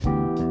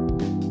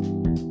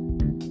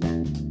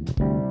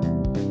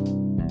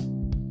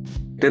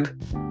connected?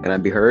 Can I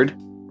be heard?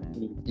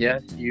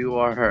 Yes, you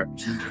are hurt.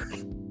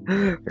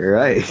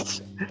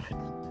 Right.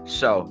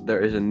 So, there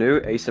is a new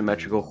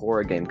asymmetrical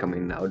horror game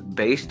coming out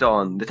based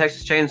on the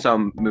Texas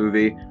Chainsaw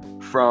movie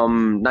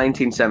from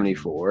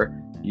 1974.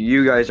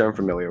 You guys aren't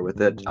familiar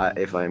with it,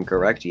 if I am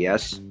correct.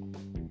 Yes.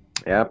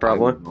 Yeah,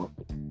 probably.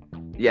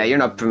 Yeah, you're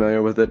not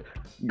familiar with it.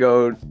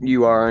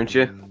 You are, aren't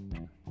you?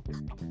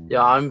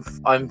 Yeah,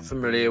 I'm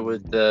familiar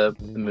with the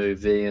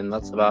movie, and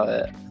that's about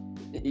it.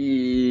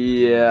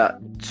 Yeah.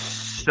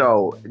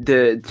 So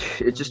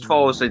it just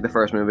follows like the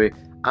first movie,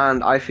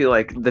 and I feel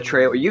like the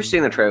trailer. You've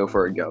seen the trailer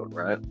for a goat,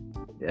 right?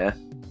 Yeah.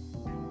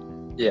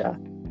 Yeah.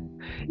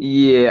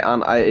 Yeah,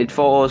 and it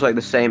follows like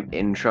the same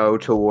intro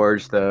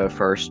towards the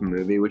first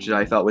movie, which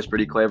I thought was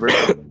pretty clever.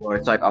 Where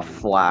it's like a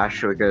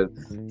flash, like a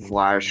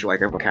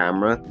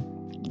camera,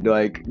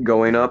 like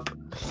going up,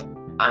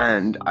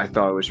 and I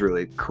thought it was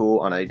really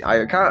cool. And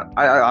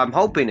I'm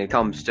hoping it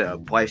comes to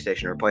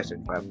PlayStation or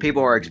PlayStation 5.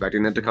 People are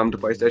expecting it to come to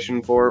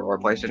PlayStation 4 or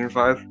PlayStation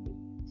 5,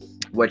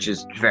 which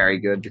is very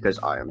good because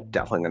I am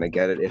definitely gonna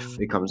get it if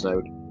it comes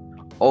out.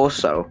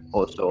 Also,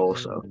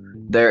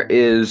 there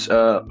is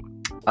a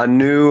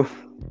new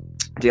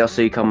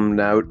DLC coming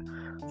out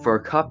for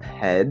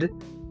Cuphead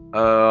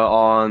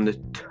on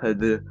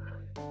the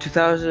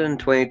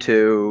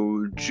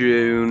 2022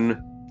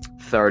 June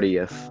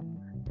 30th.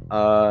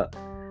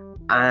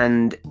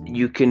 And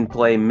you can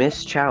play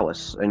Miss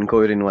Chalice,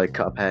 including like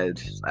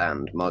Cuphead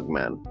and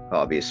Mugman,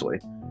 obviously.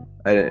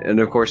 And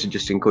of course, it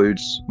just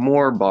includes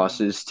more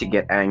bosses to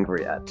get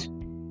angry at.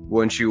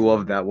 Wouldn't you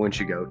love that? Wouldn't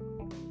you, Goat?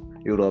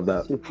 You would love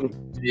that.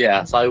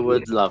 Yes, I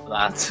would love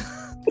that.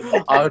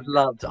 I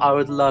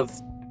would love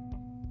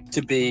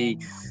to be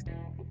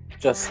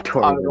just.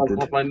 I would love to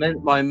have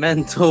my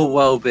mental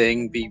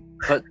well-being be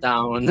put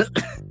down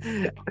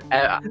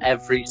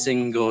every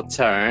single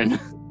turn.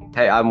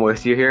 Hey, I'm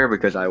with you here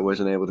because I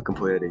wasn't able to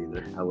complete it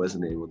either. I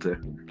wasn't able to.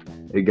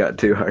 It got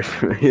too hard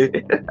for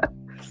me.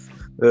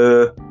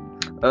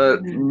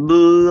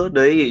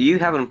 You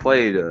haven't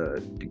played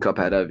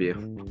Cuphead, have you?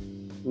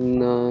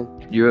 No.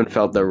 You haven't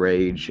felt the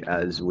rage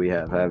as we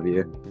have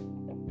you?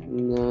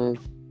 No.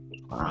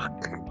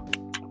 Fuck.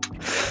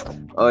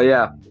 Oh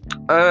yeah.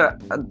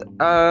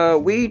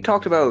 We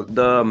talked about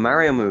the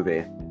Mario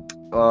movie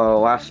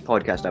last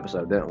podcast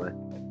episode, didn't we?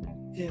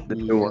 Yeah. The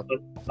new one.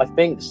 I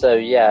think so.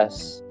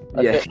 Yes.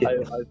 Yeah.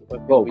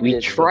 Well, we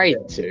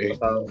tried to.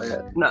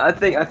 No, I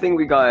think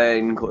we got it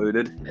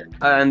included,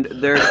 and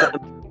there's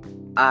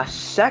a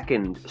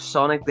second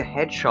Sonic the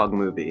Hedgehog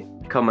movie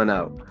coming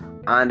out,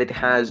 and it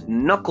has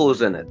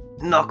Knuckles in it.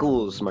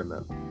 Knuckles, my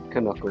man.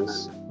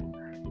 Knuckles.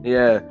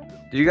 Yeah.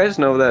 Did you guys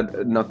know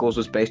that Knuckles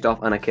was based off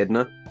an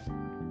echidna?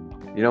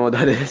 You know what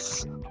that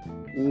is?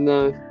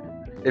 No.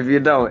 If you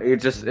don't,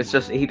 it's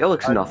just he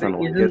looks nothing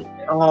like it.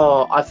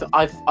 Oh,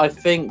 I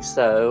think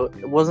so.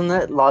 Wasn't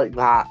it like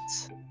that?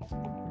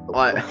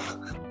 Like,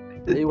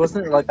 It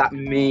wasn't like that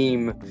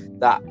meme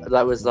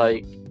that was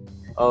like,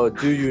 oh,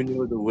 do you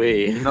know the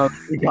way? no,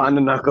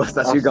 Uganda Knuckles.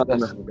 That's Uganda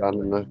That's Knuckles.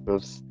 Uganda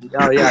Knuckles.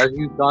 Oh yeah,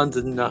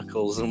 Uganda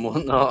Knuckles and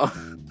whatnot.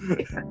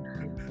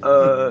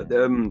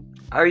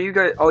 Are you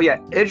guys? Oh yeah,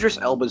 Idris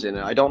Elba's in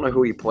it. I don't know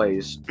who he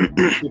plays. He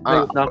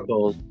plays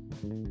Knuckles.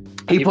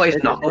 He plays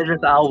Knuckles.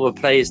 Idris Elba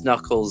plays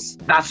Knuckles.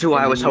 That's who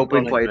I was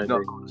hoping Sonic played movie.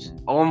 Knuckles.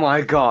 Oh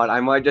my god, I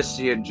might just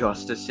see it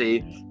just to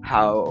see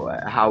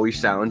how he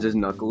sounds as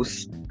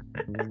Knuckles.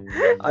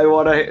 I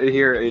want to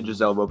hear Idris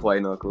Elba play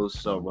Knuckles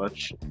so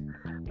much.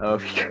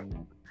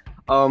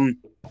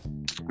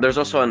 There's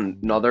also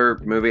another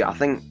movie. I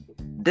think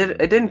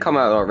it didn't come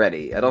out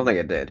already. I don't think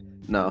it did.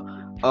 No.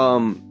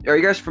 Are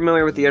you guys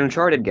familiar with the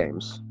Uncharted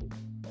games?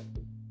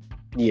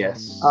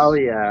 Yes. Oh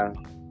yeah.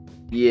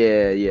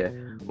 Yeah.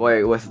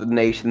 Wait, with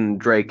Nathan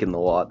Drake and the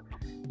lot.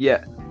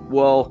 Yeah.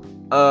 Well,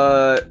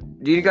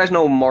 do you guys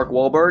know Mark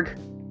Wahlberg?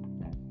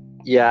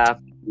 Yeah.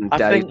 I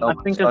think I've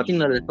such?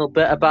 seen a little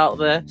bit about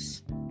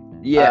this.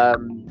 Yeah.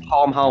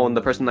 Tom Holland,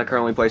 the person that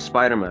currently plays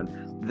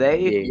Spider-Man.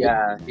 They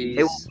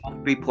will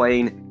both be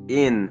playing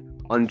in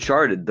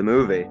Uncharted, the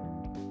movie.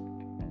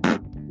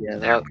 Yeah,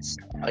 that's.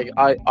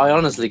 I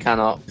honestly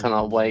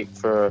cannot wait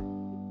for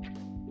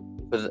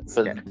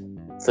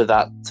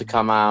that to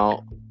come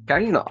out.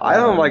 Can you know?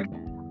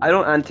 I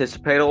don't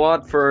anticipate a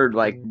lot for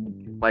like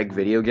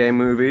video game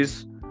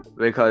movies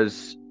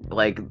because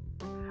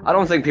I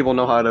don't think people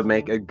know how to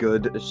make a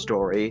good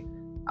story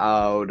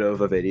out of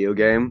a video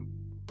game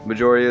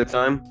majority of the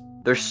time.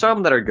 There's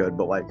some that are good,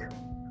 but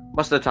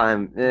most of the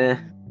time,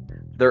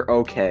 they're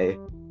okay.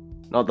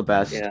 Not the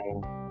best. Yeah.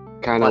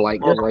 Kind of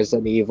like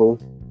Resident Evil.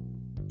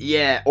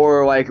 Yeah,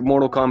 or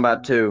Mortal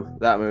Kombat 2,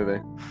 that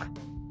movie.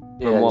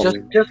 Yeah,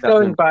 just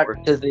going back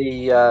to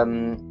the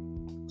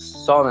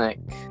Sonic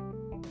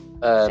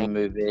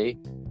movie.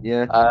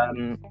 Yeah.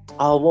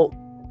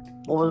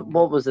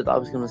 What was it that I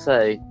was gonna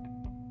say?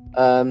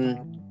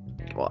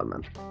 What,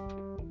 man?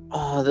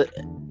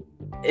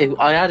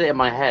 I had it in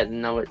my head,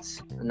 and now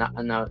it's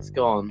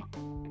gone.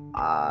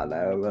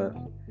 No.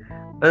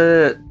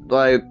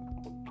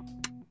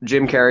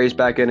 Jim Carrey's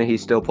back in it.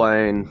 He's still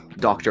playing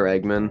Dr.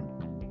 Eggman.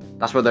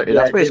 That's what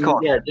that's what it's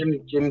called. Yeah,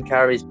 Jim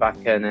Carrey's back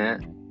in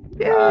it.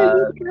 Yeah,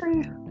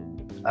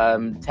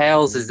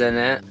 Tails is in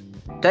it.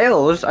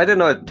 Tails. I didn't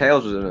know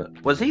Tails was in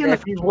it. Was he in the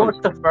If you first one?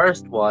 watched the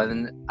first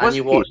one Was and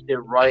you he? watched it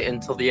right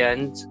until the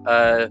end,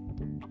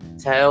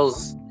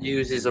 Tails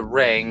uses a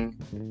ring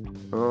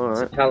to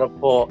Alright.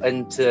 teleport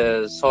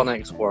into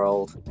Sonic's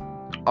world.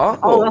 Oh,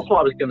 Oh, that's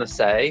what I was gonna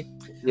say.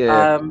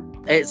 yeah.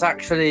 It's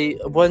actually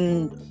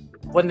when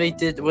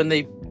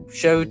they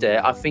showed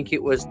it, I think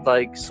it was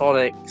like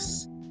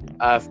Sonic's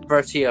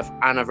 30th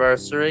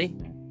anniversary.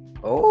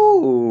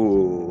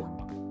 Oh,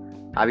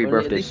 happy Well,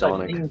 at birthday, least I've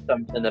Sonic. seen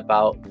something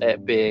about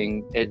it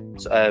being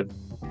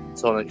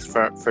Sonic's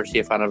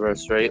 30th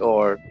anniversary,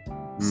 or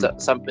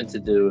something to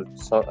do with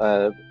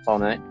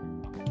Sonic.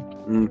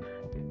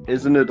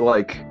 Isn't it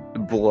like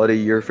bloody?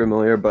 You're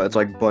familiar, but it's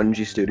like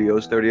Bungie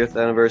Studios' 30th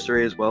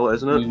anniversary as well,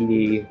 isn't it?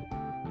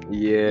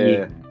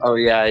 Yeah. Oh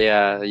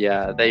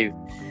yeah. They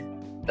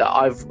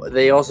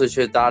also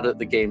showed that at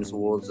the Games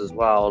Awards as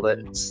well.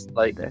 That's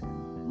like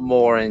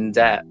more in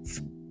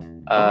depth,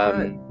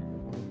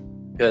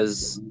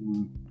 because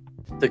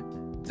the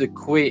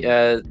Queen,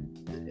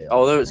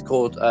 although it's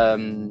called Go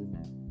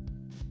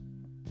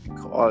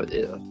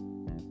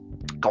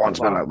on,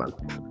 spell it out, man.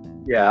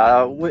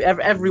 yeah,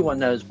 everyone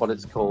knows what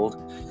it's called,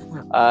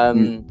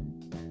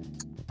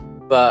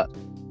 but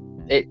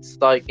it's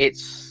like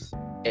it's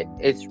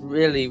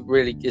really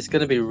it's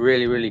going to be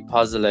really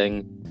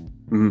puzzling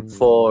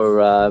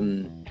for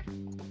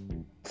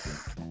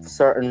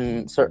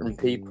certain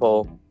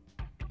people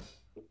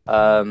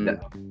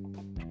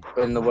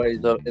in the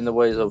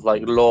ways of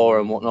like lore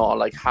and whatnot,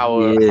 like how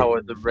are those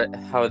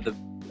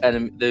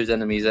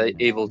enemies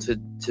able to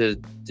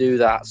do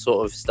that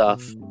sort of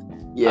stuff.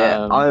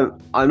 Yeah,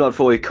 I'm not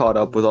fully caught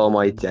up with all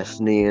my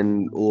Destiny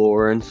and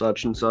lore and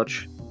such and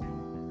such.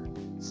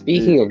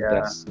 Speaking of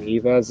Destiny,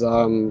 there's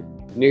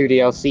new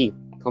DLC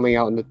coming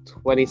out on the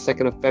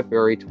 22nd of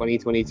February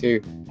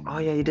 2022. Oh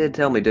yeah, you did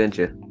tell me, didn't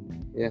you?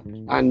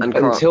 And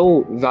Carl-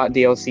 until that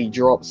DLC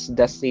drops,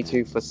 Destiny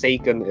 2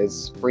 Forsaken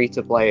is free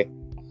to play.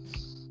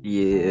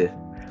 Yeah,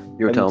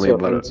 you were telling me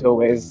about it. Until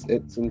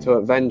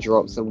it then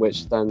drops, in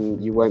which then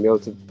you won't be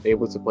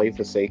able to play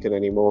Forsaken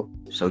anymore.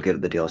 So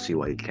get the DLC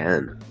while you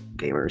can,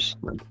 gamers.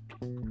 Man.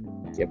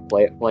 Yeah,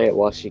 play it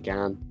whilst you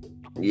can.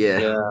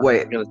 Yeah.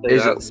 Wait, I'm gonna say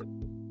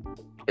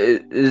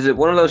is it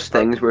one of those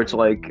things where it's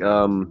like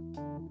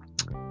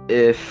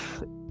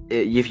if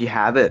you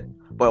have it,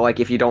 but like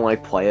if you don't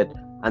like play it,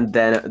 and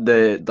then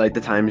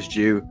the time's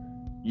due,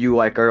 you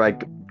like are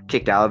like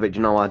kicked out of it,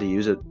 you're not allowed to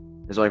use it?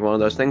 Is it like one of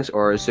those things,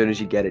 or as soon as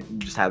you get it, you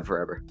just have it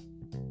forever?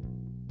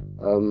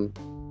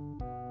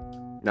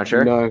 Not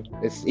sure. No,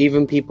 it's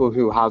even people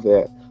who have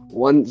it.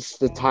 Once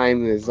the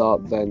time is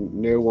up, then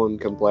no one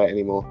can play it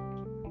anymore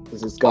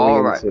because it's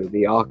going into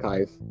the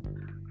archive.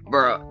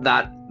 Bro,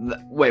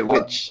 wait,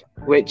 what?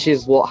 Which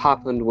is what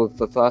happened with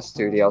the first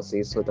two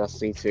DLCs for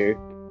Destiny 2,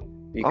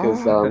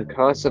 because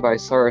Curse of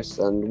Osiris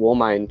and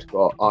Warmind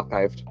got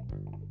archived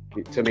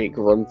to make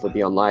room for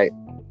Beyond Light,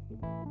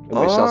 in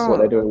which that's what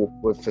they're doing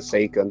with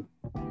Forsaken.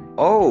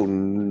 Oh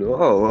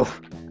no!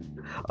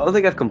 I don't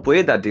think I've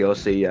completed that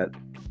DLC yet.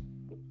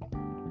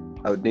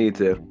 I would need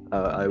to.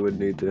 I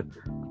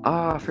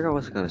forgot what I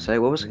was gonna say.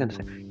 What was I gonna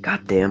say?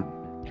 God damn! I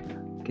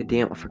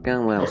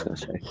forgot what I was gonna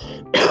say.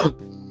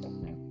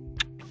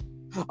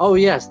 Oh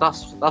yes,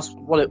 that's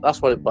what it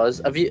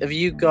was. Have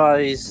you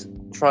guys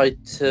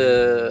tried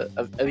to?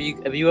 Have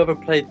you ever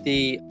played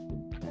the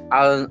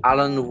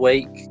Alan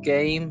Wake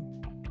game?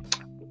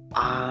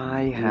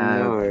 I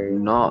have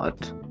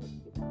not.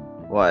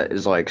 What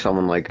is like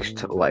someone like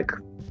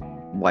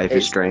Life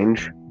is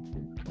Strange?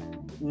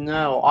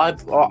 No, I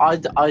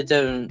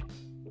don't.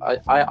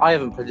 I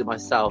haven't played it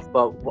myself,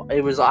 but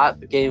it was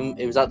at the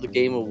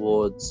Game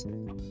Awards,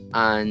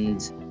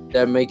 and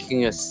they're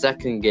making a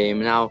second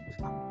game now.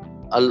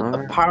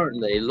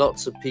 Apparently,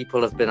 lots of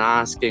people have been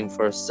asking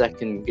for a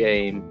second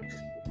game,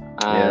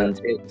 and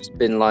it's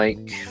been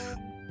like,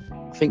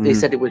 I think they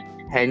said it was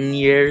 10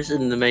 years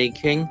in the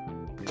making.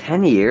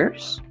 10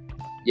 years?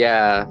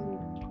 Yeah.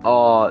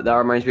 Oh, that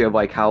reminds me of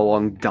like how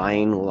long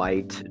Dying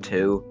Light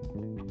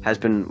 2 has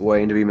been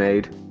waiting to be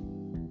made.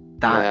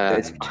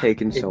 It's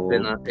taken so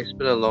long. It's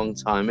been a long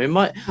time. I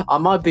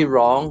might be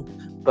wrong,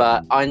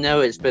 but I know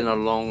it's been a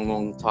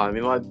long time.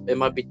 It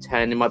might be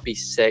 10. It might be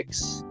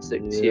six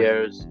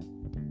years.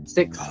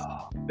 6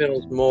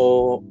 feels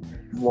more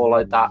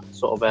like that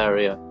sort of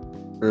area.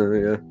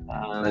 Yeah.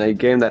 And a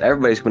game that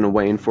everybody's been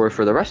waiting for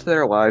the rest of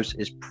their lives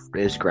is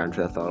Grand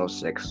Theft Auto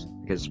 6,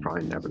 because it's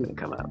probably never going to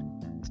come out.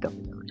 It's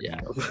definitely never.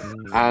 Yeah.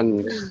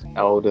 And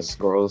Elder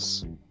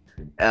Scrolls.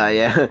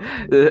 Yeah.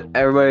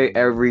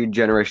 Every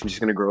generation is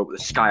just going to grow up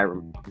with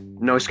Skyrim.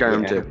 No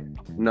Skyrim 2.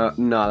 No,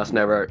 that's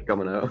never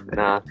coming out.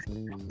 Nah.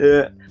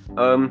 Yeah.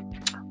 Oh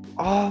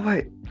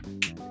wait.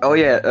 Oh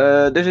yeah.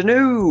 There's a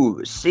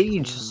new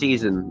Siege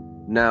season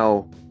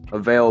now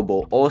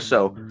available.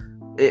 Also,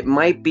 it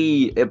might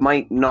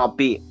not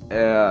be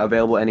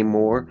available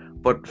anymore,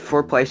 But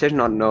for PlayStation,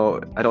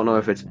 I don't know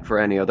if it's for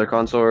any other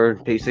console or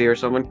PC or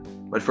something.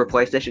 But for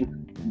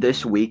PlayStation,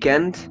 this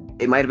weekend,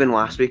 it might have been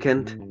last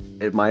weekend.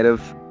 It might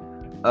have.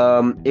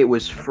 It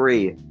was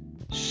free.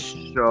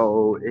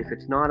 So if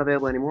it's not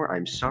available anymore,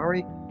 I'm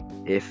sorry.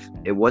 If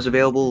it was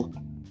available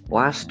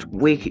last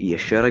week, you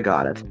should have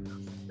got it.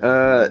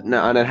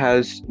 No, and it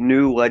has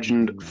new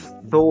Legend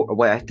Thor.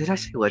 Wait, did I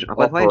say Legend?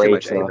 I'm playing too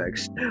much Operator.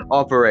 Apex.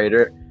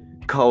 Operator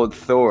called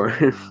Thor,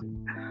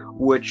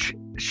 which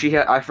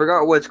I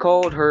forgot what it's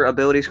called. Her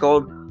ability's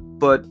called,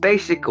 but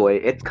basically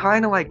it's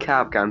kind of like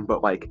Capcom,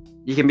 but like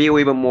you can be a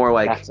wee bit more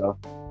like. Better.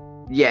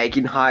 Yeah, you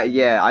can hide.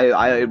 Yeah,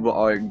 I will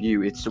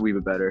argue it's a wee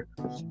bit better,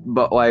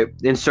 but like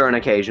in certain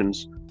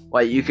occasions,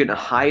 like you can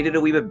hide it a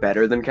wee bit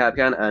better than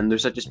Capcom, and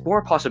there's like just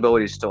more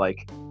possibilities to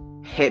like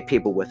hit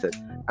people with it.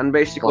 And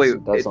basically,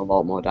 Plus, it does a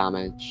lot more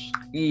damage.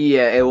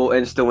 yeah, it will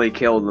instantly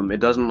kill them.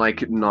 It doesn't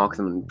like knock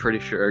them. I'm pretty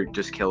sure it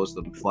just kills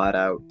them flat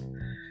out.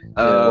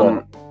 Yeah,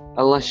 well,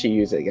 unless you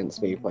use it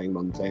against me playing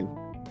Montaigne.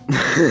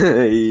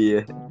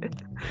 Yeah.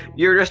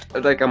 You're just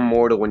like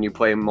immortal when you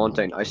play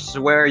Montaigne. I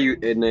swear you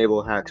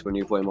enable hacks when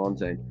you play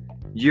Montaigne.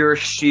 Your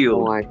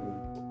shield, Like,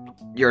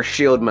 your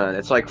shield, man.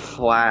 It's like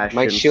Flash.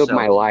 my shield,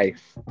 my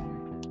life.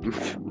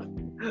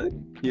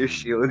 You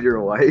shield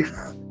your life.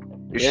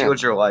 Your Yeah.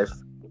 shield's your life.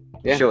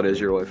 Yeah. Shield is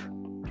your life.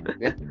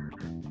 Yeah.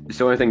 It's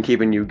the only thing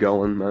keeping you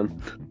going,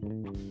 man.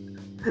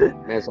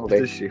 May as well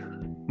The be. shield.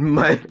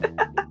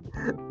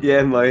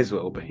 Yeah, might as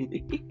well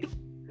be.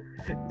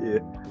 Yeah.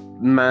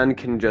 Man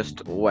can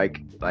just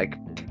like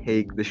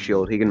take the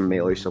shield. He can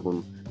melee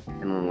someone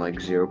in like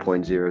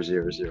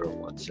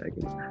 0.0001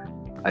 seconds.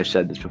 I've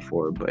said this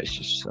before, but it's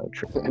just so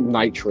true.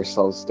 Nitro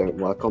cells don't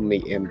work on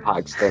me.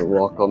 Impacts don't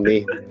work on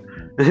me.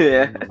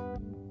 Yeah.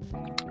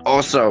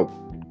 Also,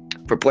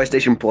 for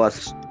PlayStation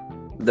Plus,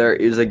 there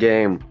is a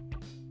game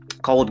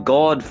called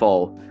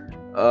Godfall.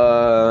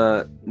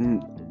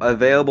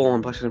 Available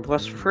on PlayStation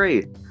Plus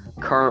free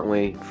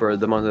currently for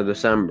the month of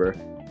December.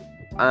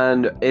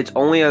 And it's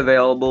only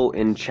available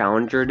in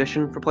Challenger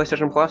Edition for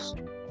PlayStation Plus,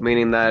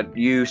 meaning that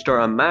you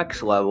start on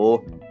max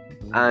level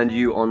and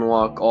you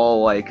unlock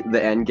all like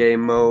the end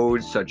game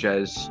modes, such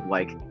as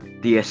like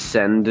the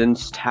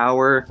Ascendance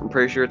Tower, I'm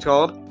pretty sure it's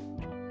called.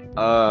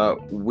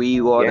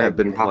 We lot have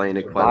been you have playing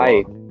to it quite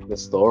a buy lot. the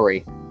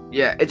story.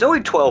 Yeah, it's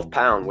only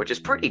 £12, which is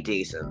pretty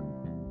decent.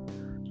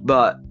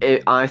 But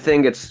I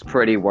think it's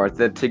pretty worth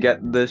it to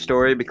get the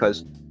story,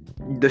 because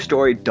the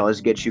story does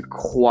get you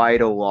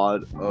quite a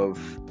lot of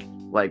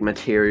like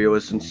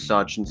materials and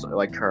such, and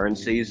like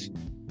currencies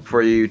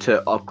for you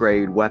to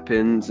upgrade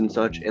weapons and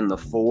such in the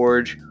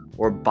forge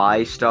or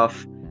buy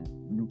stuff.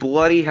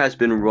 Bloody has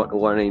been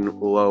running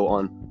low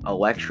on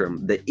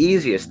Electrum, the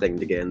easiest thing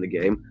to get in the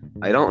game.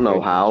 I don't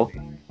know how.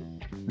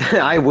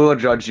 I will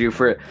judge you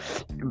for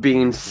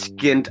being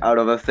skint out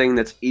of a thing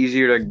that's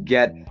easier to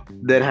get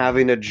than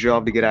having a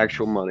job to get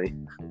actual money.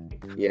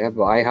 Yeah,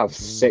 but I have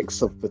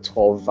 6 of the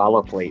 12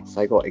 Valor plates.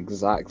 I got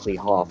exactly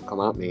half.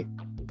 Come at me.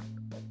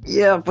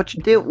 Yeah, but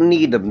you don't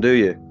need them, do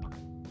you?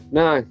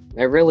 No,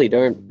 I really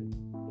don't.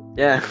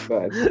 Yeah.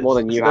 But it's more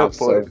than you No have,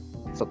 so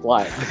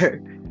supply.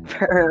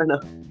 Fair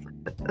enough.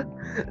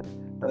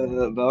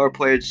 Valor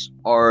plates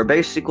are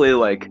basically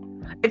like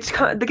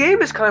the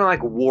game is kind of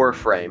like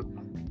Warframe.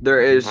 There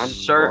is And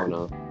certain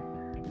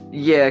Runner.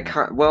 yeah,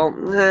 kind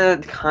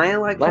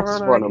of like Less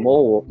Runner, Runner,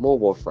 more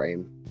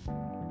Warframe.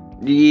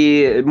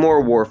 Yeah,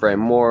 more Warframe,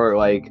 more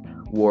like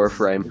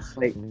Warframe.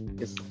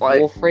 It's Like-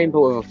 Warframe,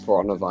 but with a For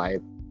Honor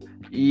vibe.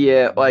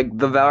 Yeah, like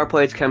the Valor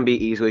plates can be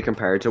easily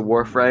compared to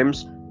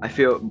Warframes, I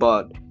feel,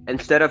 but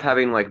instead of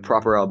having like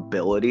proper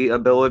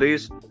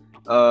abilities,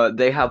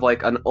 they have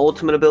like an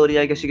ultimate ability,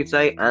 I guess you could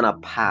say, and a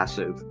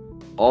passive.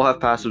 All have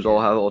passives, all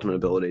have ultimate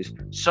abilities.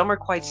 Some are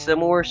quite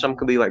similar, some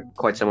can be like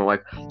quite similar,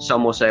 like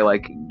some will say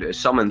like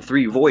summon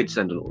 3 Void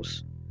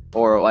Sentinels.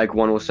 Or like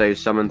one will say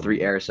summon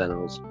 3 Air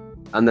Sentinels.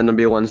 And then there'll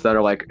be ones that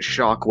are like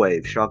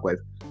Shockwave.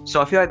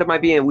 So I feel like there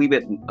might be a wee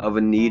bit of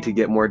a need to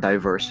get more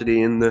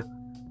diversity in the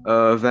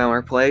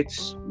Valor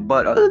plates.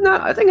 But other than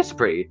that, I think it's a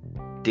pretty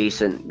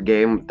decent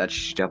game that you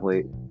should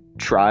definitely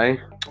try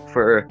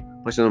for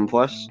PlayStation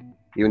Plus.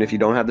 Even if you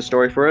don't have the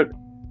story for it,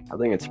 I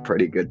think it's a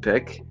pretty good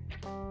pick.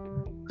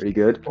 Pretty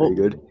good.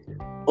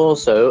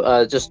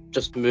 Also,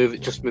 just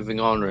moving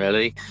on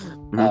really.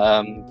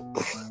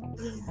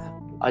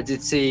 I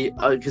did see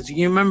because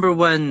you remember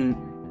when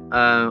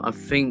I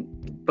think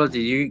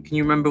Buddy, can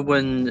you remember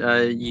when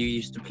you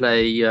used to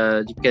play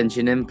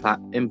Genshin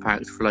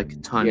Impact for like a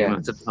tiny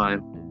amount of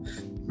time?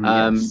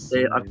 Yes.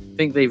 I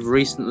think they've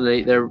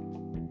either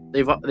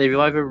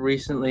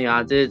recently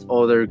added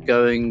or they're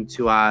going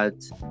to add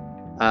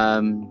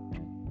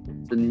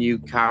the new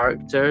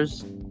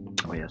characters.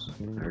 Oh yes,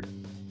 I heard.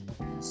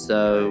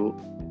 So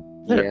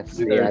Yes,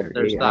 they add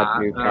there's new that.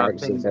 I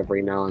characters think-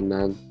 every now and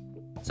then.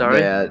 Sorry.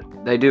 Yeah,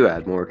 they do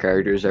add more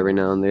characters every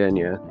now and then.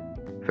 Yeah,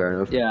 fair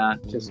enough. Yeah.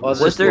 Just, Well,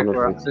 it's was just there- one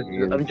of those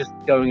games. I'm just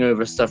going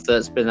over stuff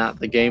that's been at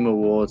the Game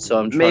Awards, so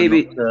I'm trying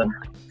Maybe- not to.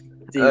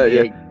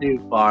 deviate too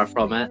far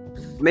from it.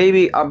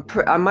 Maybe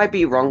I might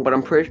be wrong, but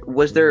I'm pretty.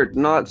 Was there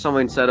not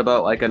something said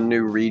about like a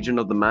new region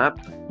of the map?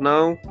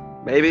 No,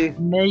 maybe,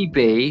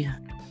 Maybe.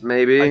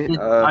 maybe.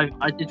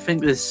 I did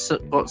think there's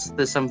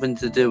something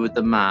to do with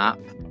the map.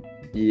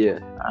 Yeah.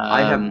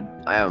 Um,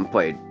 I haven't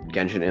played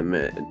Genshin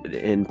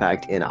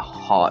Impact in a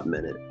hot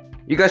minute.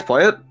 You guys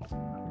play it?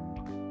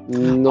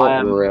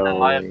 Not really.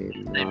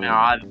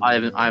 I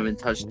haven't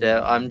touched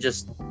it. I'm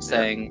just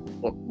saying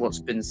what's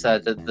been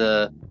said at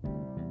the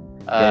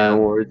Game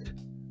Awards.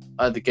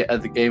 at the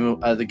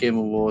game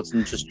awards,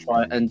 and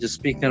just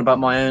speaking about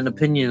my own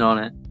opinion on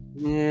it.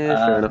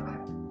 Yeah, fair enough.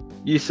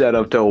 You sat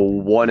up till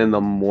 1 a.m.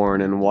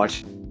 and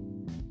watched.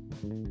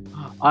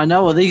 I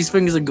know, well, these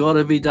things have got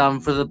to be done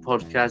for the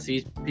podcast.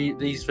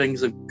 These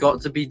things have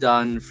got to be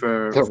done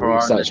for The our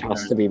research has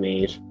listeners. to be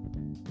made.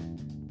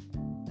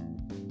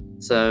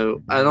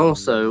 So, and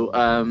also,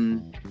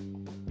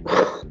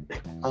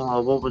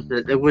 what was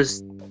it? There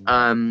was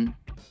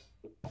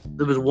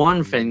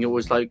one thing. It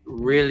was like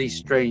really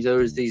strange. There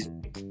was these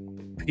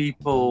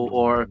people,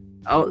 or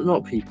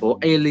not people,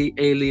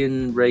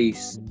 alien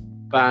race,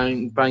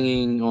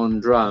 banging on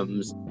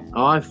drums. And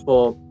I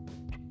thought,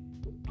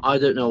 I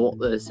don't know what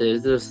this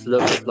is. This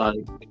looks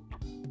like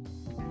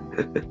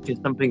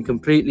something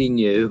completely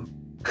new,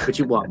 which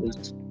it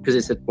was, because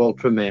it said world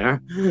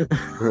premiere.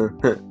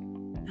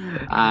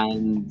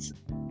 And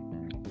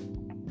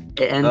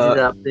it ended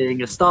up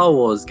being a Star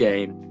Wars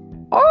game,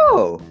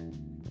 Oh,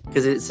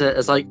 because it's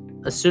like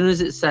as soon as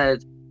it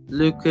said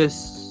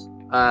Lucas,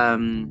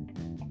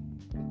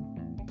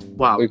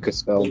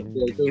 Lucasfilm.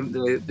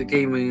 the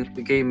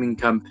gaming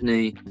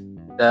company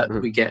that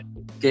we get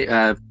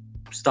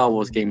Star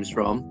Wars games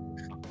from.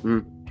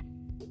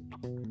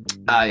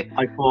 I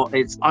thought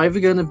it's either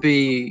going to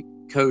be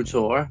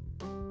KOTOR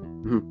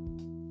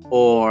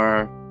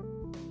or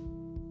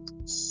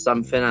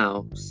something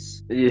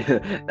else. yeah,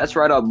 that's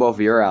right up both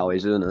of your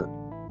alleys, isn't it?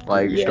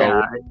 Like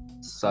Star Wars,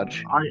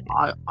 such.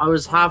 I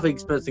was half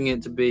expecting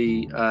it to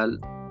be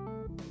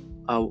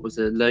what was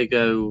it,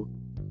 Lego,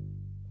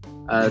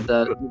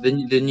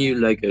 the new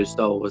Lego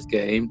Star Wars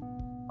game.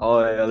 Oh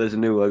yeah, there's a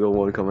new Lego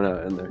one coming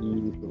out in there.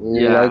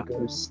 Yeah.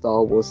 Lego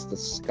Star Wars: The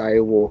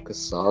Skywalker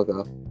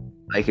Saga.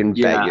 I can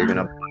bet you're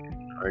gonna play it,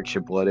 aren't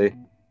you, bloody?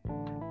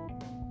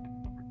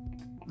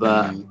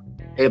 But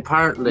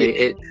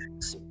apparently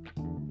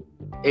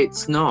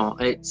it's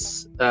not.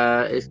 It's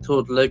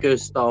called Lego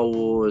Star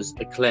Wars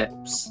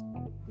Eclipse,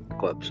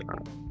 Clips.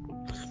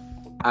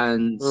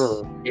 and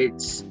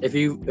it's if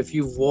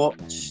you've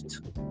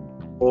watched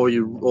or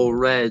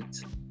read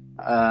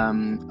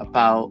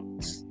about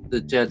the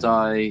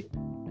Jedi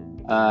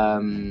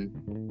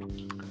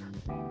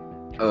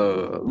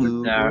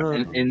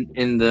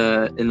in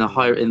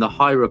the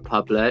High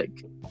Republic.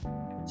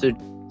 So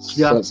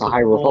it's a High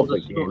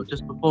Republic game.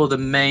 just before the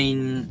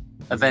main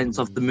events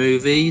of the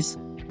movies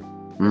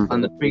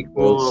and the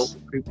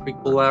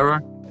prequel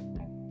era.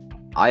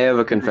 I have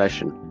a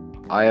confession.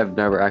 I have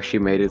never actually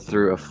made it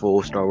through a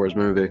full Star Wars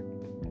movie.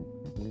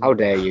 How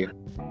dare you?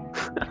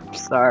 I'm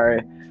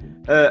sorry.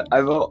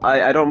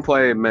 I don't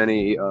play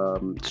many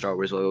Star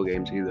Wars Lego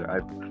games either.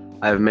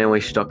 I've mainly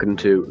stuck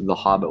into the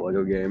Hobbit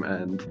Lego game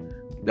and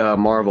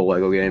Marvel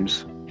Lego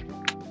games.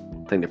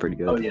 I think they're pretty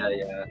good. Oh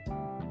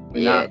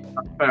yeah.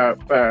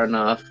 Fair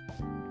enough.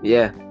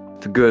 Yeah,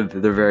 they're good.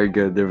 They're very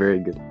good. They're very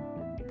good.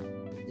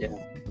 Yeah.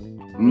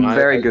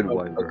 Very I good hope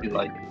one. you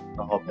like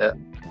the Hobbit.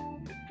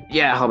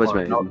 Yeah, Hobbit's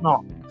amazing.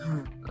 Not.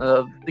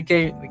 The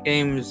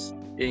games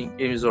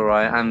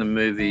alright, and the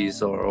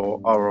movies are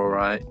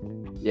alright.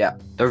 Yeah,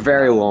 they're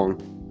very long.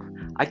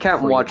 I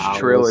can't 3 watch hours.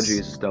 trilogies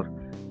and stuff.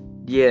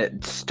 Yeah,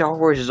 Star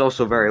Wars is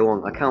also very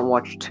long. I can't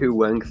watch too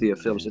lengthy of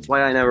films. It's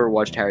why I never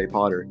watched Harry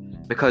Potter,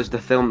 because the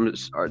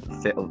films are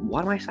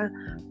what am I saying?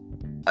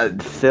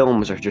 The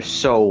films are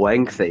just so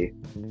lengthy,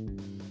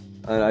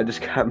 and I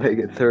just can't make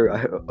it through.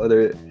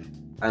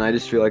 And I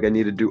just feel like I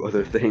need to do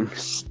other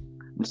things.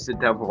 Just sit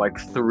down for like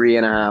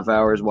 3.5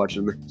 hours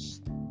watching this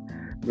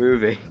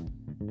movie.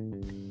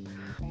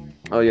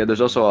 Oh yeah,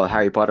 there's also a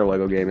Harry Potter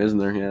Lego game, isn't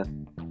there? Yeah.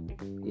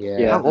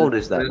 Yeah. How old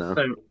is that now?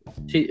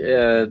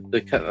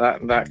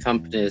 That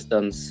company has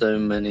done so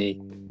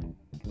many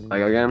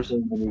Lego games?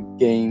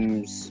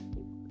 games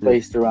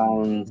based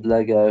around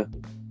Lego.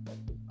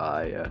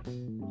 Yeah.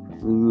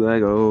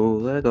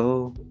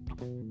 Lego.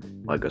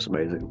 Lego's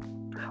amazing.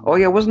 Oh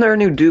yeah, wasn't there a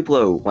new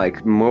Duplo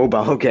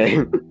mobile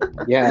game?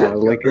 Yeah,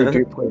 Lego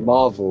Duplo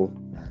Marvel.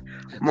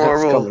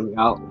 That's coming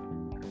out.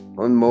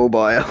 On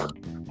mobile.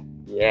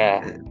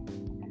 Yeah.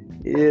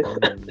 Yeah.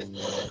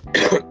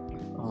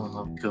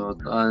 Oh god,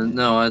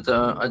 no, I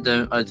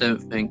don't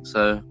think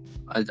so.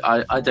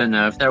 I don't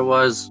know if there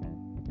was.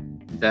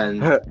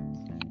 Then I'm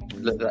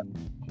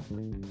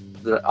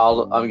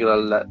gonna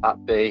let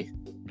that be.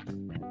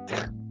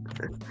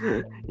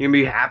 You gonna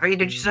be happy?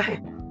 Did you say?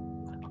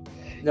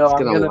 No,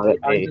 Just gonna let it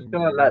I'm be. just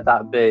gonna let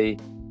that be.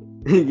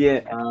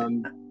 Yeah.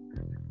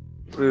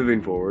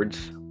 Moving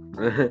forwards.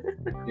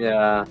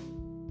 Yeah.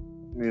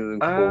 Moving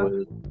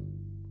forward.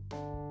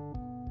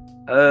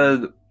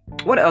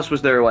 what else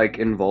was there like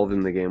involved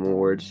in the Game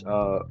Awards?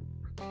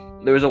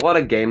 There was a lot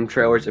of game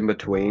trailers in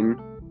between,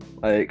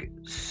 like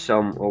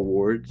some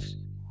awards.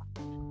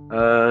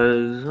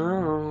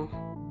 So...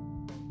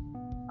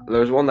 There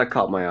was one that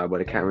caught my eye,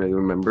 but I can't really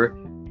remember.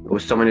 It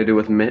was something to do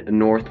with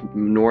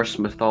Norse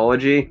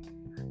mythology.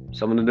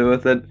 Something to do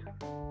with it.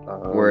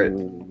 Where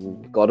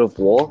God of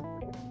War?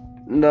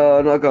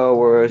 No, not God of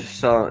War.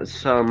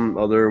 Some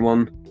other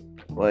one.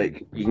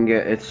 Like you can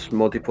get its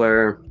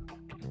multiplayer.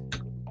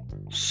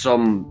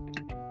 Some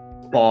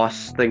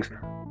boss things.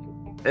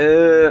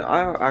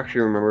 I don't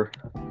actually remember.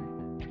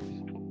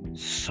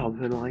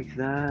 Something like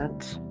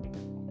that.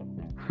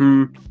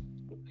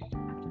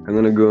 I'm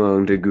gonna go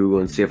on to Google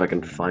and see if I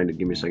can find it.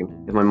 Give me a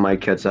second. If my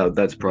mic cuts out,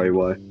 that's probably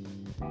why.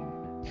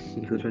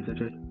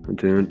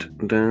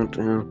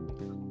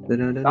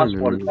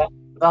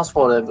 That's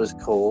what it was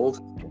called.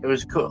 It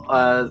was called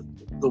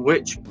the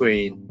Witch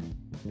Queen.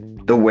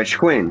 The Witch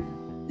Queen.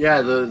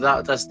 Yeah,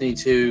 that Destiny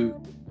 2.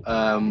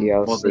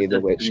 DLC, the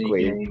Witch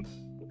Queen. Game.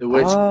 The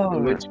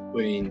Witch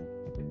Queen,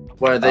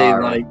 where they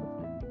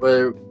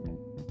where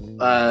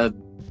I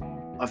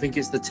think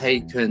it's the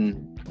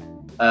Taken.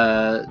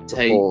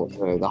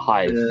 The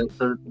Hive.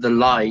 The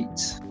light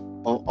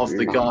of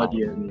the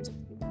Guardians,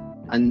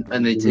 and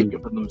they take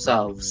it for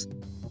themselves,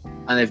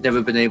 and they've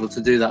never been able to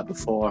do that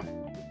before.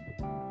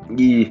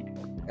 Yeah.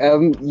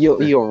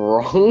 You're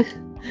wrong.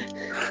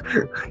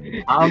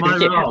 Am I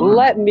wrong?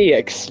 Let me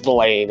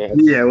explain it.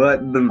 Yeah,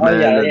 let the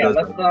man.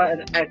 Let's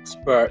let an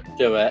expert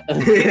do it.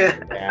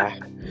 Yeah.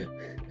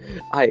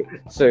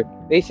 So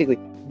basically,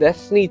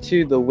 Destiny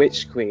 2: The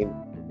Witch Queen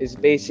is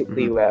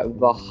basically where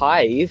the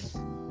Hive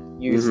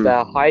use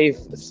their Hive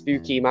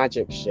spooky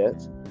magic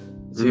shit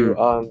to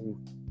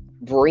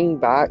bring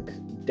back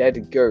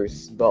dead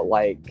ghosts, but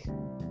like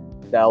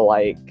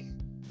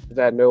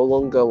they're no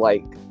longer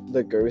like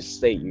the ghosts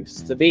they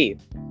used to be.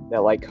 They're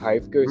like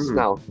Hive ghosts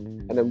now.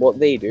 And then what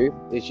they do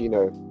is,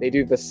 they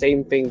do the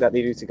same thing that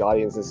they do to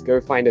Guardians: is go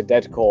find a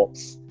dead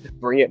corpse,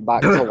 bring it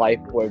back to life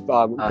with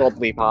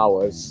godly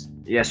powers.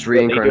 Yes,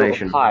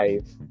 reincarnation.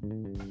 Hive.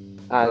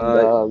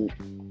 And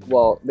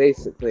well,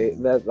 basically,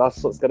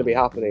 that's what's going to be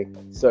happening.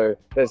 So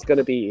there's going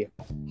to be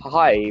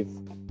Hive,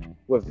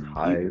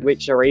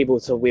 which are able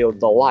to wield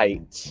the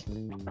light.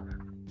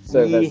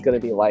 So there's going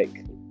to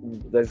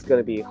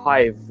be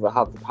Hive that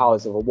have the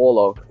powers of a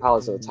warlock,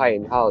 powers of a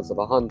titan, powers of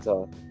a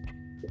hunter,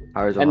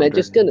 they're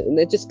just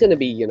gonna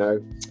be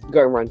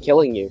going around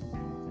killing you.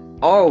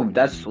 Oh,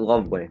 that's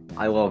lovely.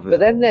 I love it. But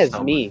then there's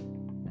me,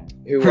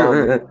 who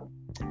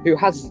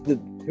has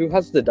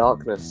the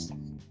darkness.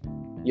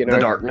 The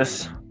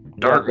darkness.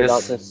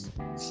 Darkness.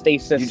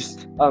 Stasis.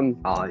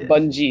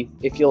 Bungie,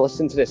 if you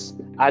listen to this,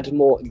 add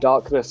more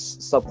darkness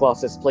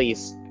subclasses,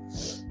 please.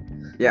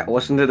 Yeah,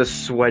 listen to the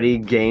sweaty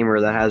gamer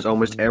that has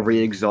almost every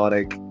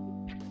exotic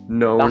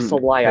known. That's a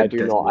lie. I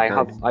do not.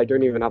 I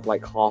don't even have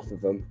like half of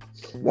them.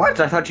 What?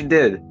 I thought you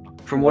did.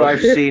 From what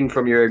I've seen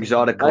from your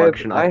exotic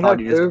collection, I thought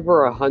you just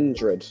over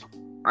 100.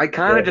 I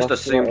kind of just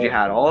assumed you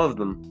had all of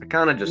them. I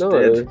kind of just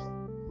did.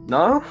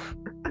 No?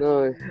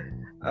 No.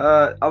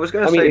 I was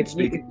gonna say.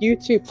 If you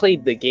two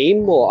played the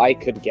game more, I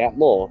could get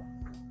more.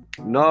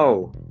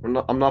 No,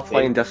 I'm not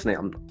playing Destiny.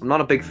 I'm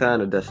not a big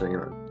fan of Destiny.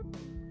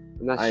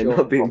 I'm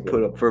not being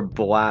put up for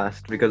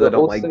blast because I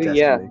don't like Destiny.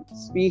 Yeah,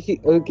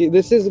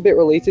 this is a bit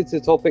related to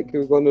the topic we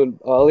were going on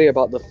earlier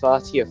about the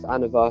 30th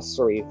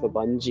anniversary for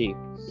Bungie.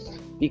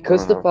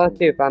 Because the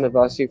 30th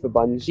anniversary for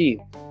Bungie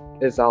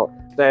is out,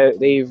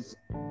 they've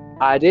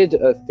added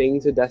a thing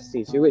to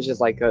Destiny 2, which is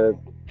like a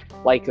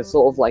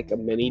sort of like a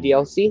mini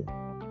DLC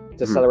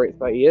to celebrate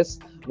 30 years,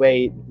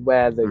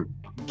 where the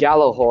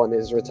Gjallarhorn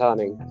is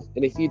returning.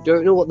 And if you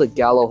don't know what the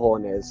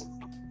Gjallarhorn is,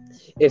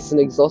 it's an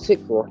exotic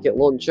rocket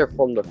launcher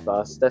from the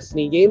first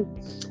Destiny game,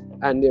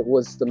 and it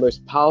was the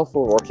most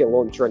powerful rocket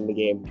launcher in the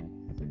game.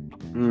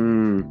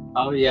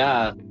 Oh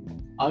yeah.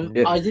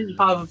 I didn't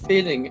have a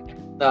feeling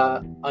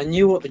that I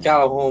knew what the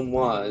Gjallarhorn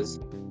was,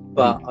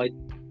 but I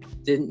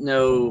didn't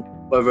know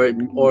whether it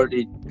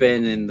already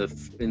been in the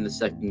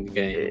second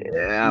game.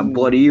 Yeah,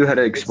 Bloody, you had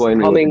to explain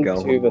me what the Gjallarhorn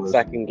was. Coming to the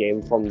second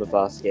game from the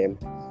first game.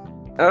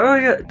 Oh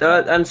yeah,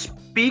 and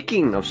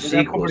speaking of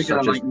sequels,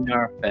 such as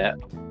nerf it.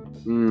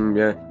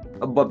 Yeah.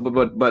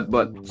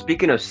 But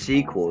speaking of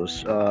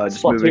sequels,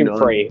 just Splatoon moving on.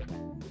 3.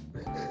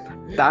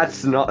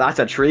 That's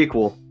a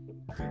trequel.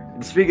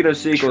 Speaking of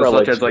sequels, Trilogy.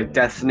 such as like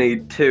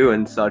Destiny 2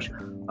 and such,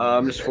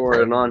 I'm just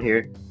forwarding on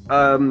here.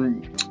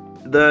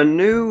 The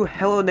new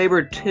Hello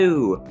Neighbor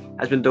 2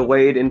 has been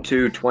delayed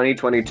into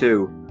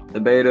 2022. The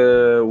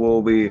beta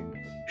will be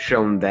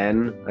shown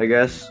then, I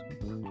guess.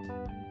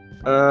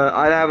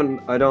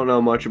 I don't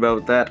know much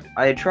about that.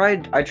 I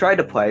tried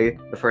to play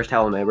the first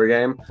Hello Neighbor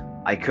game.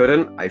 I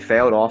couldn't. I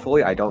failed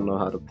awfully. I don't know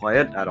how to play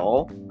it at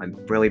all. I'm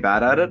really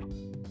bad at it.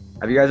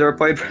 Have you guys ever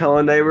played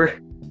Hello Neighbor?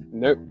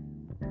 Nope.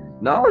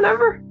 No,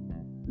 never.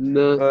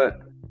 No.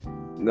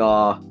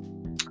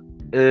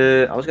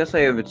 I was gonna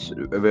say if it's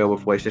available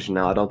for PlayStation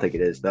now. I don't think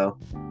it is though.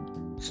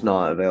 It's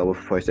not available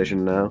for PlayStation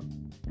now.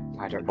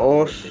 I don't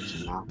know.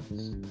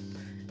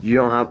 You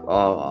don't have.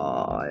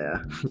 Oh,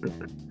 yeah.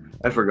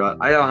 I forgot.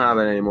 I don't have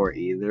it anymore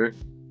either.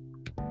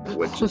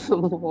 Which is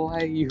Why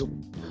are you?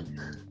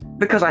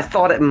 because I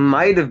thought it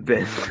might have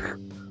been.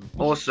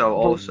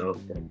 Also,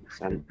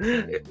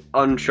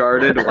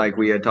 Uncharted, like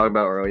we had talked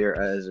about earlier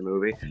as a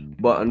movie,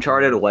 but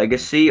Uncharted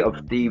Legacy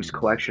of Thieves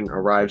Collection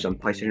arrives on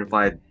PlayStation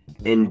 5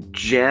 in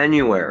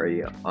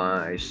January.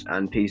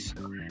 And PC.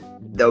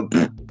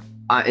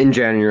 In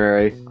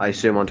January, I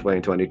assume on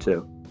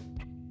 2022.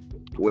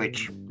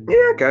 Which,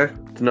 yeah, okay.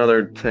 It's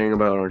another thing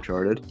about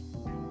Uncharted,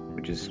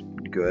 which is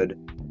good.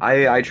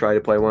 I tried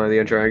to play one of the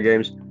Uncharted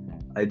games.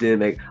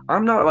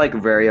 I'm not like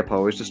very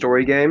opposed to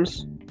story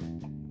games.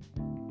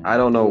 I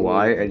don't know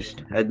why.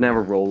 I'd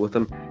never roll with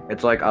them.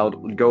 It's like I'll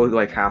go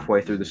like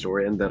halfway through the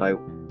story and then I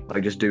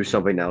just do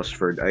something else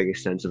for an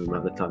extensive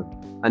amount of time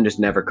and just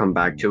never come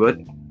back to it,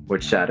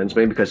 which saddens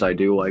me because I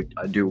do want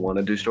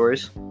to do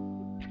stories.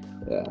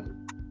 Yeah.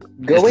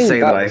 Going say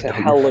that back to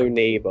Hello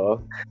Neighbor.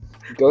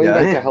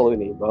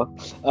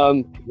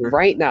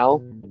 Right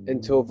now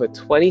until the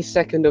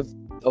 22nd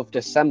of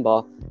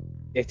December,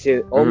 it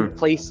is on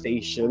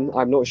PlayStation.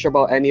 I'm not sure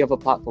about any other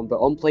platform, but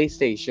on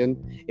PlayStation,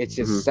 it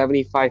is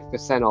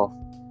 75% off.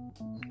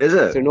 Is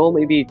it? So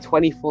normally be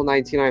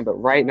 $24.99, but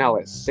right now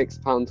it's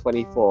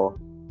 £6.24.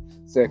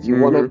 So if you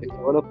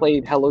wanna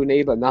play Hello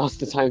Neighbor, now's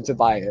the time to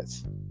buy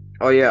it.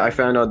 Oh yeah, I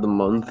found out the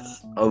month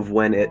of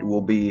when it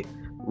will be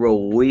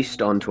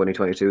released on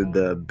 2022,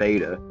 the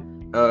beta.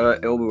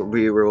 It will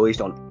be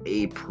released on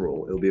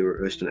April. It'll be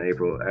released in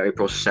April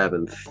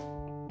 7th.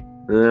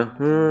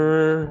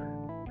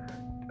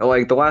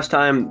 Like the last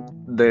time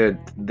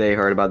they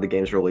heard about the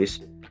game's release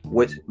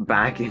was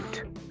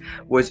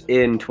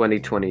in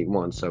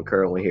 2021, so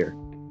currently here.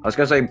 I was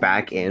gonna say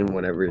back in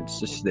whenever it's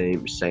the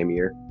same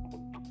year.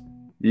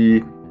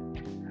 Yeah.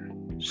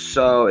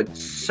 So it's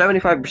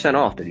 75%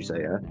 off. Did you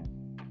say? Yeah.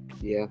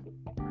 Yeah.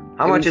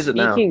 How much is it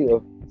now? Speaking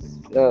of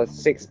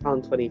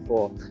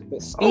 £6.24.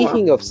 But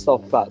speaking of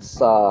stuff that's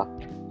got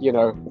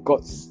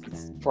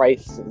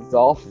prices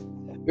off,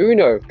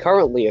 Uno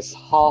currently is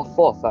half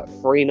off at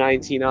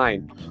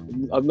 $3.99.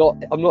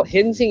 I'm not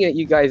hinting at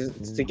you guys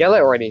to get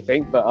it or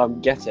anything,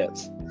 but get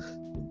it.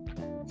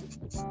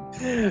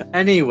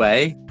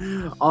 Anyway,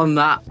 on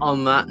that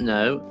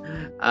note,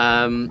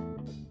 a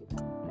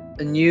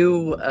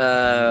new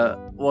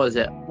what is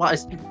it? What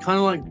is kind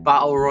of like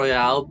Battle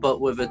Royale but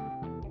with a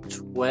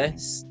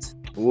twist.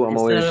 Ooh, I'm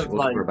always Instead of,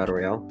 looking for a Battle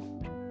Royale.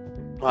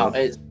 Well,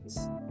 it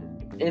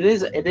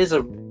is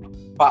a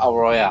Battle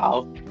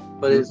Royale,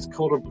 but it's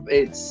called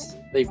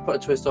they've put a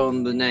twist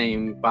on the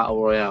name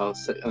Battle Royale,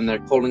 and they're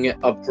calling it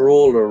a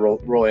Brawler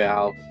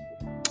Royale.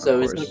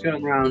 So instead of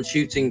going around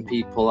shooting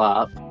people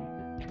up,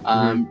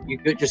 you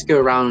could just go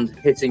around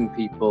hitting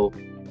people.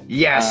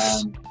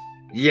 Yes.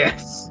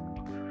 Yes.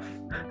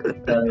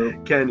 So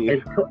Can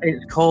you?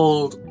 It's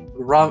called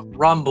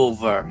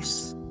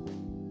Rumbleverse.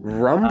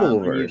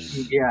 Rumbleverse.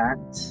 You can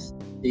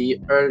get the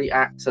early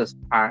access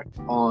pack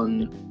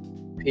on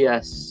I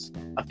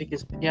think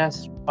it's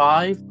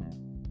PS5.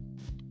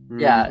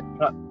 Yeah,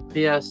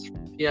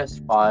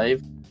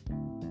 PS5.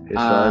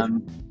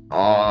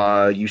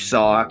 PS5. You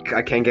suck.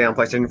 I can't get on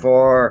PlayStation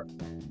 4.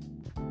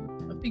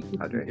 I think you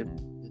can get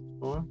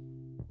PS4.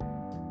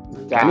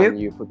 Damn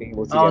you for being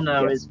able to get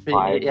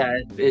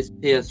PS5. It's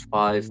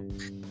PS5.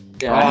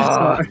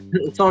 Yeah,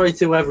 sorry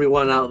to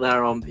everyone out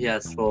there on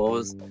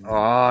PS4s.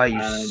 Oh,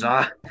 you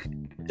suck.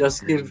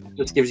 Just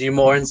gives you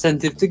more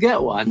incentive to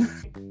get one.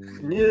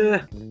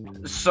 Yeah.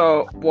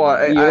 So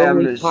what? The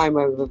only time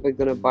I'm ever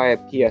gonna buy a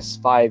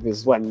PS5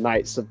 is when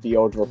Knights of the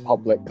Old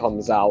Republic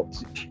comes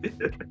out.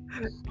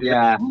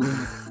 Yeah.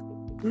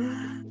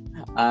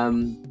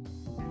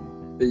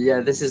 But yeah,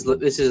 this is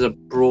a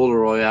Brawler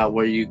Royale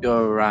where you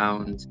go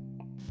around,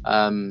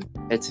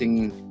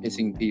 hitting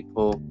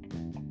people.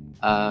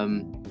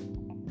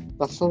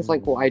 That sounds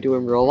like what I do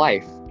in real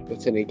life,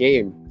 but in a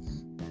game.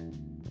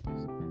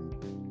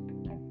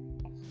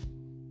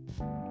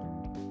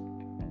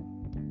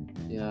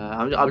 Yeah,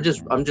 I'm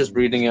just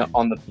reading it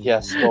on the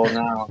PS Store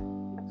now.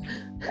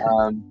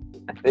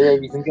 Yeah,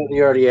 you can get the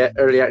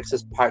early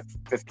access pack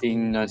for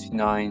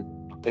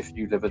 $15.99 if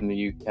you live in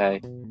the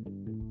UK.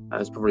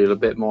 It's probably a little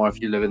bit more if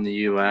you live in the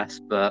US,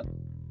 but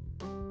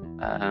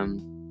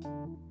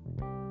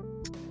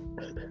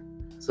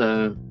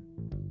so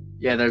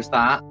yeah, there's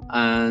that.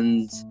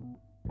 And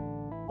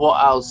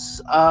what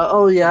else?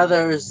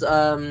 There's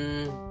How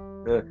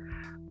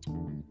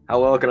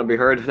well can I be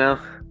heard now?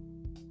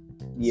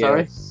 Yes.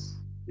 Sorry?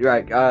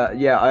 Right.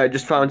 I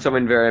just found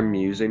something very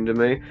amusing to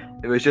me.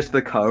 It was just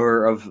the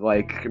cover of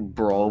like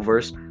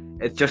Brawlverse.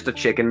 It's just a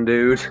chicken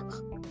dude.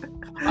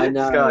 I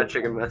know. It's got a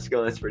chicken mask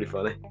on. It's pretty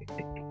funny.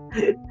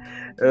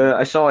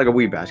 I saw like a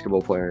wee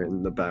basketball player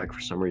in the back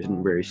for some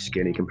reason, very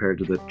skinny compared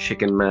to the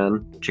Chicken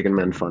Man. Chicken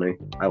Man funny.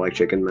 I like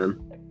Chicken Man.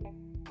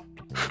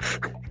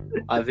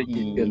 I think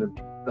he's gonna.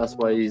 That's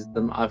why he's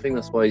the. I think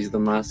that's why he's the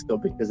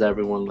mascot, because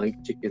everyone likes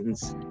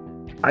chickens.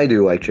 I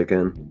do like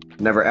chicken.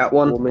 Never ate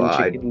one. Woman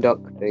chicken duck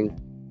thing.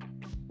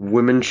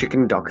 Women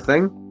chicken duck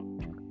thing?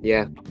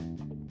 Yeah.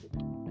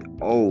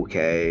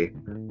 Okay.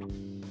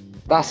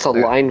 That's a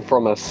line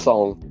from a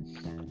song.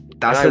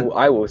 That's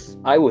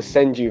I will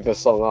send you the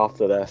song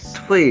after this.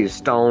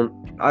 Please don't.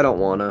 I don't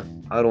wanna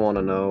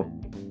know.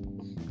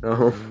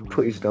 No,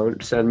 please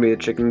don't send me a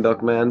chicken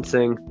duck man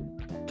sing.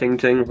 Ting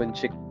ting. Woman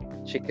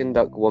chicken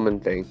duck woman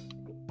thing.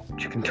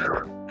 Chicken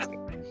duck.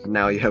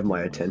 Now you have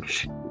my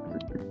attention.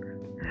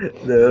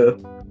 No.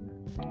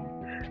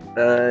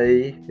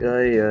 I'm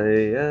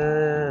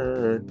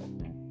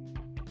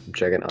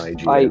checking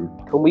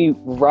IGN. Can we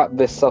wrap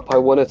this up? I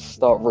want to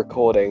start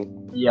recording.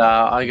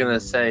 Yeah, I'm gonna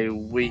say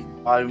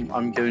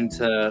I'm going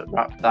to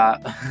wrap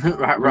that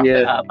wrap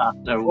it up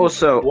after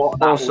Also, what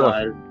that also,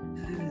 was.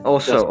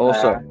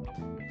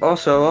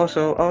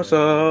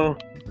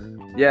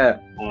 yeah.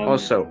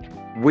 Also,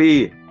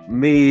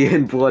 me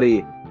and Bloody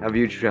have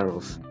YouTube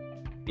channels.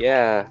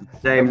 Yeah.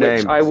 Same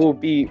Which name. I will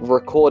be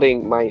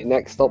recording my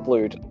next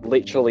upload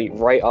literally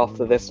right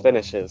after this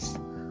finishes.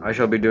 I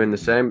shall be doing the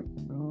same.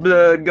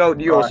 Goat,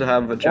 you also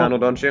have a channel,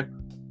 don't you?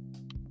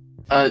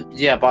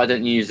 Yeah, but I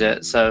don't use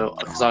it, so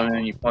because I'm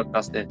only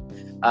podcasting.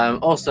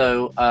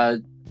 Also,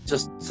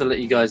 just to let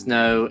you guys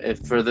know, if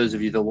for those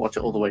of you that watch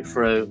it all the way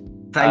through,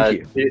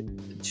 Thank you.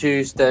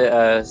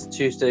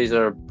 Tuesdays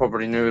are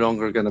probably no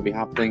longer going to be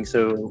happening.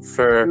 So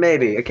for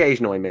Maybe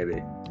occasionally,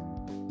 maybe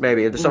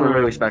if there's something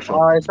really special.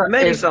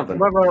 Maybe something.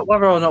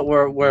 whether or not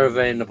we're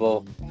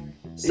available.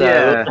 So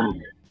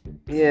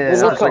Yeah, We'll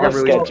sounds look like at a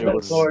our really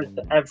schedules. forward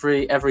to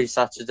every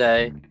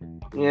Saturday.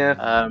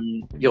 Yeah,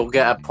 You'll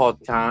get a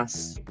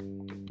podcast.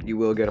 you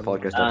will get a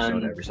podcast episode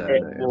And every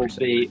Saturday. it will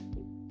be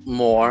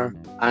more,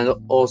 and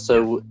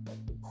also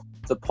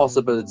the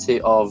possibility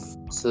of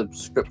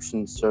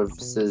subscription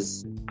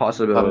services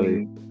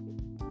Possibility,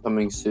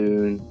 coming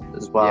soon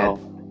as well.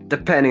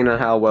 depending on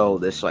how well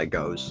this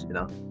goes,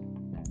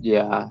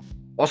 Yeah.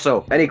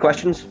 Also, any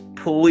questions?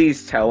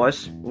 Please tell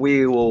us.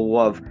 We will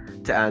love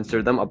to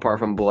answer them. Apart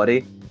from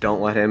Bloody,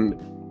 don't let him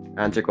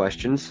answer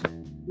questions.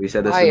 We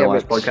said this I in the am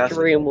last podcast.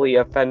 extremely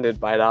offended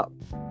by that.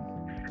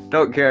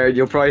 Don't care.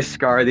 You'll probably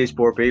scar these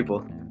poor people.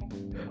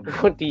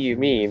 What do you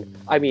mean?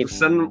 I mean,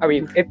 Send-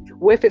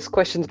 if it's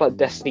questions about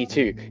Destiny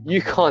 2,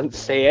 you can't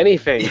say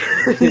anything.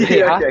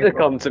 You have Okay. to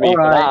come to me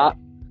for Alright.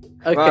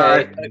 that.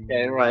 Okay.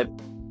 Okay. Right.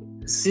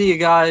 See you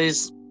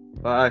guys,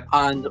 Bye.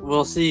 and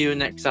we'll see you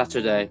next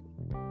Saturday.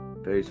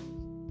 Peace.